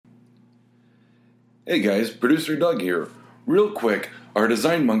Hey guys, producer Doug here. Real quick, our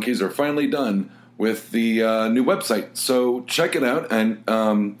design monkeys are finally done with the new website, so check it out. And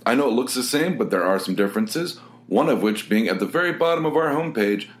I know it looks the same, but there are some differences. One of which being at the very bottom of our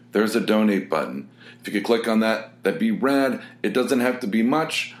homepage, there's a donate button. If you could click on that, that'd be rad. It doesn't have to be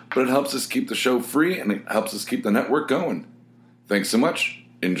much, but it helps us keep the show free and it helps us keep the network going. Thanks so much.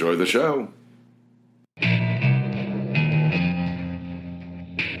 Enjoy the show.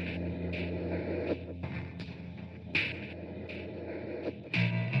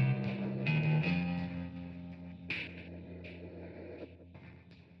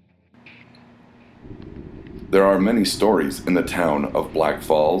 There are many stories in the town of Black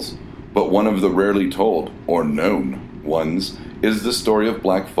Falls, but one of the rarely told, or known, ones is the story of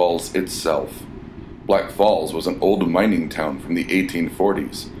Black Falls itself. Black Falls was an old mining town from the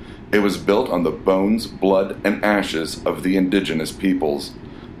 1840s. It was built on the bones, blood, and ashes of the indigenous peoples.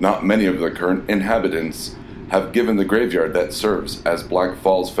 Not many of the current inhabitants have given the graveyard that serves as Black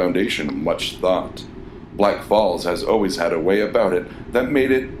Falls Foundation much thought. Black Falls has always had a way about it that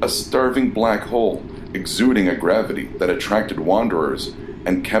made it a starving black hole, exuding a gravity that attracted wanderers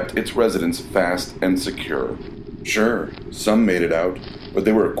and kept its residents fast and secure. Sure, some made it out, but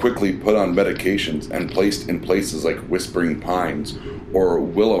they were quickly put on medications and placed in places like Whispering Pines or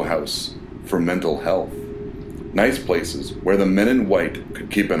Willow House for mental health. Nice places where the men in white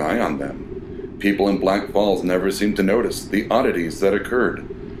could keep an eye on them. People in Black Falls never seemed to notice the oddities that occurred.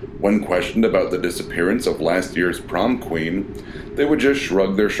 When questioned about the disappearance of last year's prom queen, they would just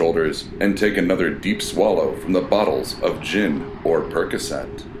shrug their shoulders and take another deep swallow from the bottles of gin or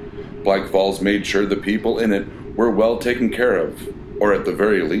Percocet. Black Falls made sure the people in it were well taken care of, or at the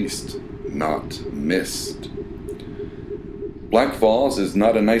very least, not missed. Black Falls is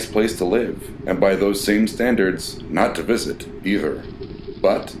not a nice place to live, and by those same standards, not to visit either.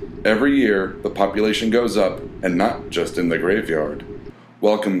 But every year, the population goes up, and not just in the graveyard.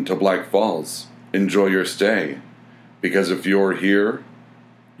 Welcome to Black Falls. Enjoy your stay. Because if you're here,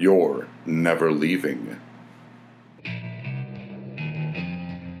 you're never leaving.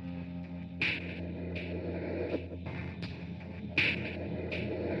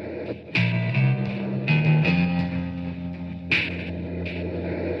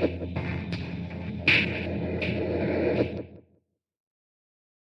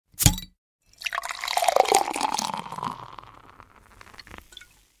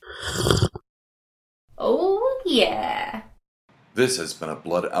 Oh, yeah. This has been a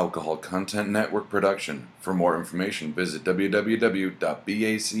Blood Alcohol Content Network production. For more information, visit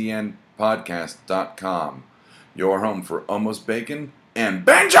www.bacnpodcast.com. Your home for Almost Bacon and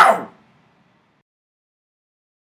Banjo!